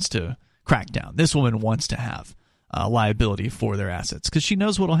woman wants to crack down. This woman wants to have liability for their assets because she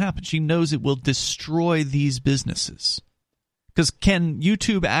knows what will happen. She knows it will destroy these businesses. Because can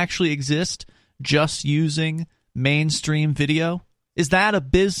YouTube actually exist just using mainstream video? Is that a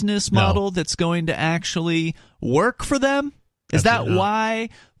business model that's going to actually work for them? Is that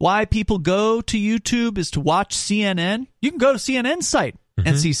why people go to YouTube, is to watch CNN? You can go to CNN's site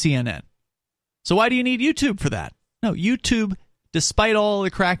and see CNN. So why do you need YouTube for that? No, YouTube, despite all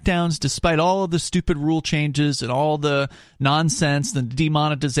the crackdowns, despite all of the stupid rule changes and all the nonsense, the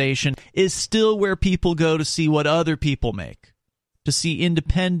demonetization, is still where people go to see what other people make, to see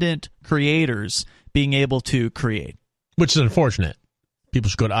independent creators being able to create. Which is unfortunate. People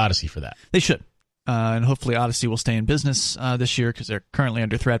should go to Odyssey for that. They should. And hopefully Odyssey will stay in business this year because they're currently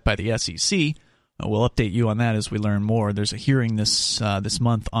under threat by the SEC. We'll update you on that as we learn more. There's a hearing this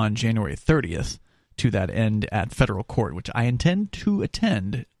month on January 30th to that end at federal court, which I intend to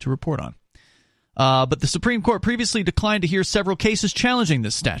attend to report on. But the Supreme Court previously declined to hear several cases challenging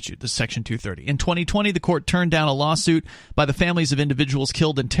this statute, this Section 230. In 2020, the court turned down a lawsuit by the families of individuals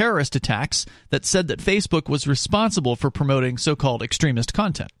killed in terrorist attacks that said that Facebook was responsible for promoting so-called extremist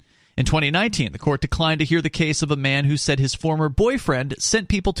content. In 2019, the court declined to hear the case of a man who said his former boyfriend sent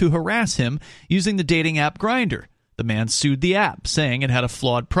people to harass him using the dating app Grindr. The man sued the app, saying it had a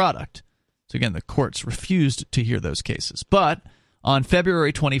flawed product. So again, the courts refused to hear those cases. But on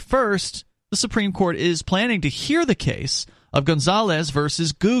February 21st, the Supreme Court is planning to hear the case of Gonzalez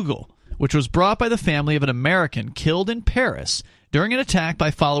versus Google, which was brought by the family of an American killed in Paris during an attack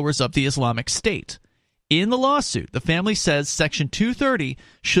by followers of the Islamic State. In the lawsuit, the family says Section 230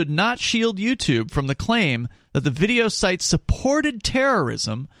 should not shield YouTube from the claim that the video site supported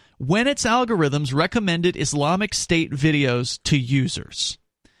terrorism when its algorithms recommended Islamic State videos to users.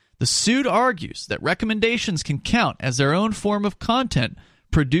 The suit argues that recommendations can count as their own form of content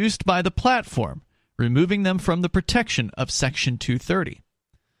produced by the platform, removing them from the protection of Section 230.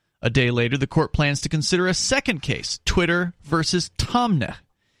 A day later, the court plans to consider a second case, Twitter versus Tomneh.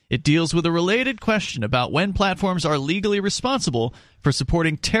 It deals with a related question about when platforms are legally responsible for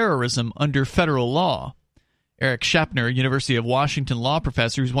supporting terrorism under federal law. Eric Schapner, University of Washington law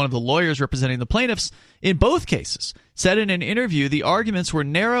professor, who's one of the lawyers representing the plaintiffs in both cases, said in an interview the arguments were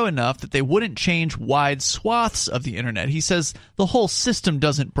narrow enough that they wouldn't change wide swaths of the internet. He says the whole system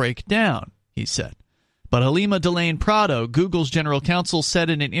doesn't break down, he said. But Halima Delane Prado, Google's general counsel, said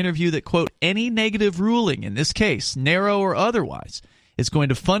in an interview that, quote, any negative ruling in this case, narrow or otherwise, is going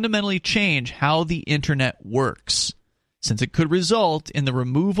to fundamentally change how the internet works, since it could result in the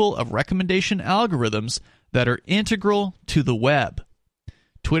removal of recommendation algorithms that are integral to the web.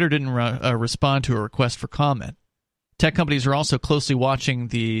 Twitter didn't respond to a request for comment. Tech companies are also closely watching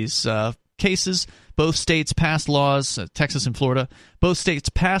these cases. Both states passed laws, Texas and Florida, both states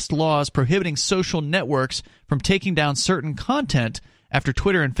passed laws prohibiting social networks from taking down certain content after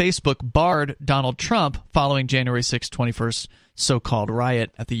Twitter and Facebook barred Donald Trump following January 6, 21st so-called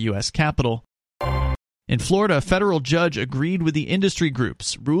riot at the U.S. Capitol. In Florida, a federal judge agreed with the industry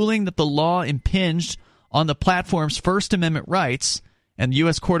groups, ruling that the law impinged on the platform's First Amendment rights, and the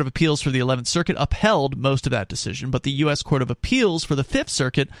U.S. Court of Appeals for the 11th Circuit upheld most of that decision, but the U.S. Court of Appeals for the 5th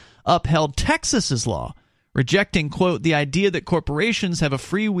Circuit upheld Texas's law, rejecting, quote, the idea that corporations have a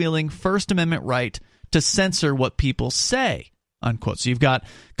freewheeling First Amendment right to censor what people say, unquote. So you've got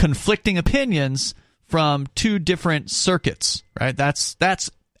conflicting opinions from two different circuits, right? That's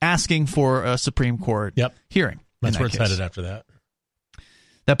asking for a Supreme Court hearing. That's where it's headed after that.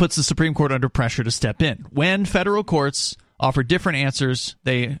 That puts the Supreme Court under pressure to step in. When federal courts offer different answers,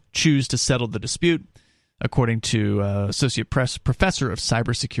 they choose to settle the dispute, according to Associate Professor of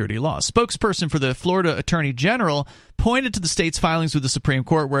Cybersecurity Law. Spokesperson for the Florida Attorney General pointed to the state's filings with the Supreme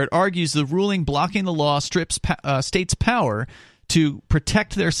Court, where it argues the ruling blocking the law strips states' power to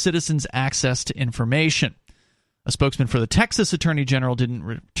protect their citizens' access to information. A spokesman for the Texas Attorney General didn't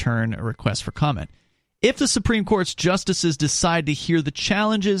return a request for comment. If the Supreme Court's justices decide to hear the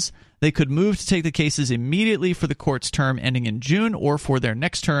challenges, they could move to take the cases immediately for the court's term ending in June or for their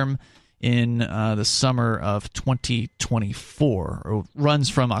next term in the summer of 2024, or runs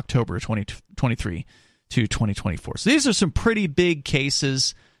from October 2023 to 2024. So these are some pretty big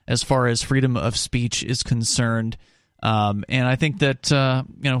cases as far as freedom of speech is concerned. And I think that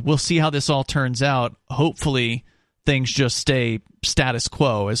we'll see how this all turns out. Hopefully things just stay status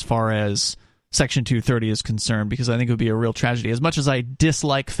quo as far as Section 230 is concerned, because I think it would be a real tragedy. As much as I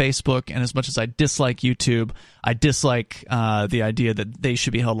dislike Facebook and as much as I dislike YouTube, I dislike the idea that they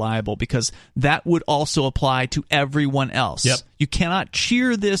should be held liable, because that would also apply to everyone else. Yep. You cannot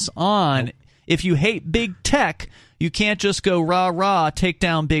cheer this on. Nope. If you hate big tech, you can't just go rah-rah, take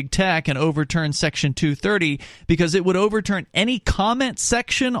down big tech and overturn Section 230, because it would overturn any comment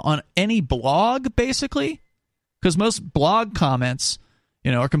section on any blog, basically, because most blog comments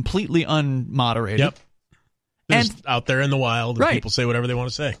are completely unmoderated. Yep. They're And just out there in the wild, and right. people say whatever they want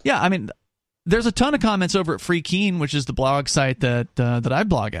to say. Yeah, I mean, there's a ton of comments over at Free Keen, which is the blog site that I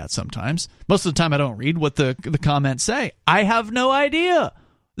blog at sometimes. Most of the time I don't read what the comments say. I have no idea.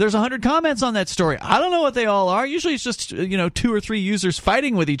 There's 100 comments on that story. I don't know what they all are. Usually it's just 2 or 3 users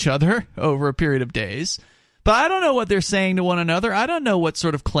fighting with each other over a period of days. But I don't know what they're saying to one another. I don't know what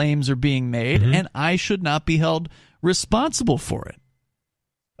sort of claims are being made, and I should not be held responsible for it.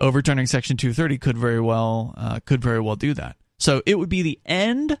 Overturning Section 230 could very well do that. So it would be the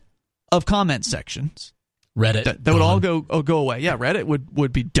end of comment sections. Reddit that would all go away. Yeah, Reddit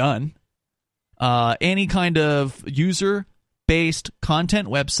would be done. Any kind of user-based content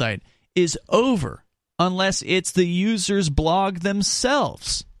website is over unless it's the users blog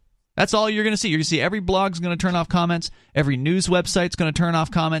themselves. That's all you're going to see. You're going to see every blog's going to turn off comments. Every news website's going to turn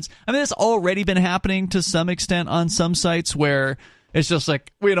off comments. I mean, it's already been happening to some extent on some sites where it's just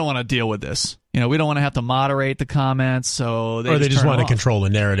like, we don't want to deal with this. We don't want to have to moderate the comments, so they just want to control the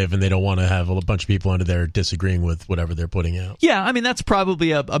narrative, and they don't want to have a bunch of people under there disagreeing with whatever they're putting out. Yeah, I mean, that's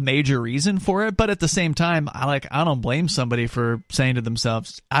probably a major reason for it, but at the same time, I don't blame somebody for saying to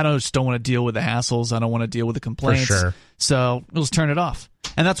themselves, I just don't want to deal with the hassles, I don't want to deal with the complaints, for sure. So we'll just turn it off.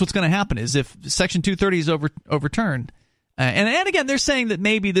 And that's what's going to happen, is if Section 230 is overturned, and again, they're saying that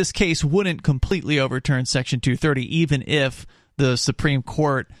maybe this case wouldn't completely overturn Section 230, even if the Supreme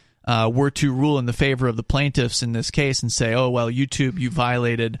Court were to rule in the favor of the plaintiffs in this case and say, oh, well, YouTube, you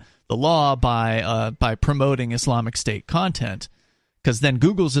violated the law by promoting Islamic State content, because then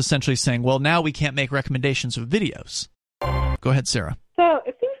Google's essentially saying, well, now we can't make recommendations of videos. Go ahead, Sarah. So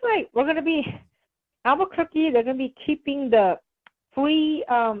it seems like we're going to be, Albuquerque, they're going to be keeping the free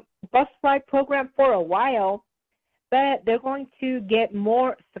bus ride program for a while, but they're going to get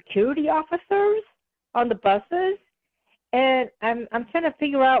more security officers on the buses. And I'm trying to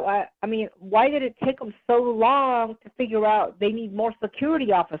figure out, why did it take them so long to figure out they need more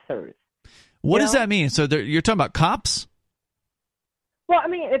security officers? What does that mean? So you're talking about cops? Well, I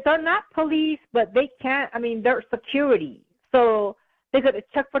mean, they're not police, but they can't, they're security. So they could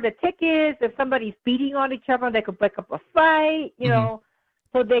check for the tickets. If somebody's beating on each other, they could break up a fight, you know.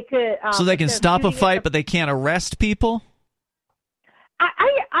 So they could... so they can stop a fight, but they can't arrest people? I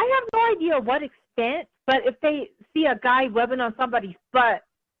have no idea what extent, but if they see a guy rubbing on somebody's butt,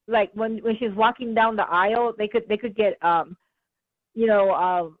 like when she's walking down the aisle, they could get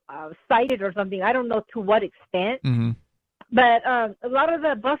cited or something. I don't know to what extent, But a lot of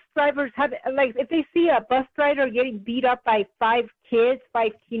the bus drivers have, like, if they see a bus driver getting beat up by 5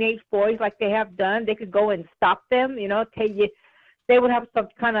 teenage boys, like they have done, they could go and stop them. They would have some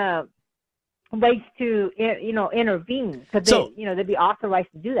kind of ways to, intervene, because they'd be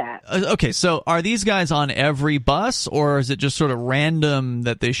authorized to do that. Okay, so are these guys on every bus, or is it just sort of random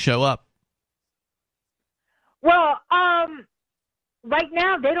that they show up? Well, right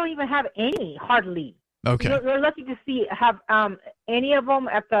now they don't even have any, hardly. Okay. We're lucky to have any of them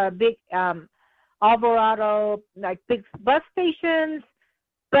at the big Alvarado, like big bus stations.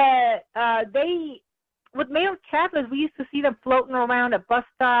 But with Mayor Chavez, we used to see them floating around at bus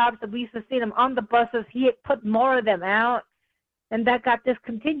stops, and we used to see them on the buses. He had put more of them out, and that got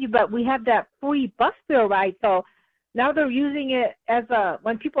discontinued. But we have that free bus fare ride, so now they're using it as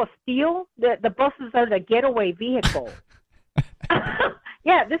when people steal, the buses are the getaway vehicle.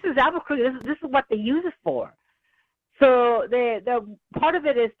 Yeah, this is Albuquerque. This is what they use it for. So the part of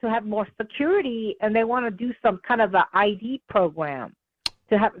it is to have more security, and they want to do some kind of an ID program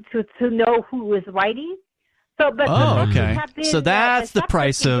to know who is riding. So, but okay. So that's the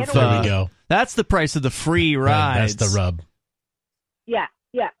price of there we go. That's the price of the free rides. Right, that's the rub. Yeah,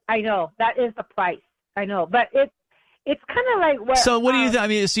 I know that is the price. I know, but it's kind of like what. So what do you? I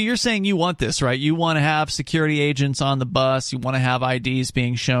mean, so you're saying you want this, right? You want to have security agents on the bus. You want to have IDs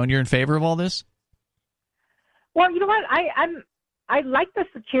being shown. You're in favor of all this? Well, you know what? I like the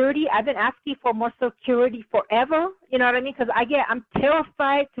security. I've been asking for more security forever. You know what I mean? Because I'm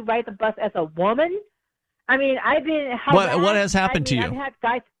terrified to ride the bus as a woman. I mean, I've been. What has happened to you? I've had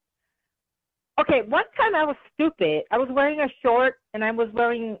guys. Okay, one time I was stupid. I was wearing a short, and I was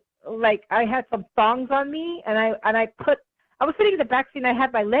wearing, like, I had some thongs on me, and I was sitting in the back seat, and I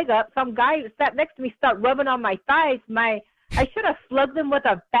had my leg up. Some guy sat next to me, started rubbing on my thighs. I should have slugged him with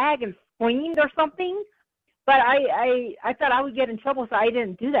a bag and screamed or something, but I thought I would get in trouble, so I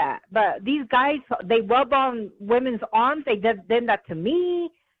didn't do that. But these guys, they rub on women's arms. They did that to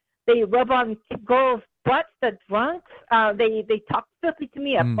me. They rub on girls' butts, the drunks. They talk filthy to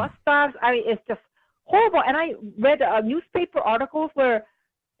me at bus stops. It's just horrible. And I read newspaper articles where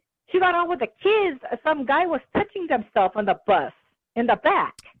she got on with the kids. Some guy was touching themselves on the bus in the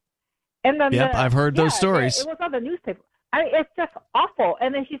back. And then I've heard those stories. It was on the newspaper. It's just awful.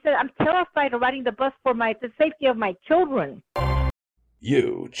 And then she said, I'm terrified of riding the bus for the safety of my children.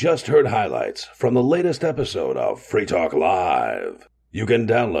 You just heard highlights from the latest episode of Free Talk Live. You can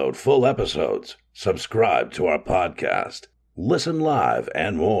download full episodes, subscribe to our podcast, listen live,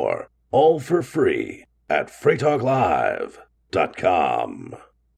 and more, all for free at freetalklive.com.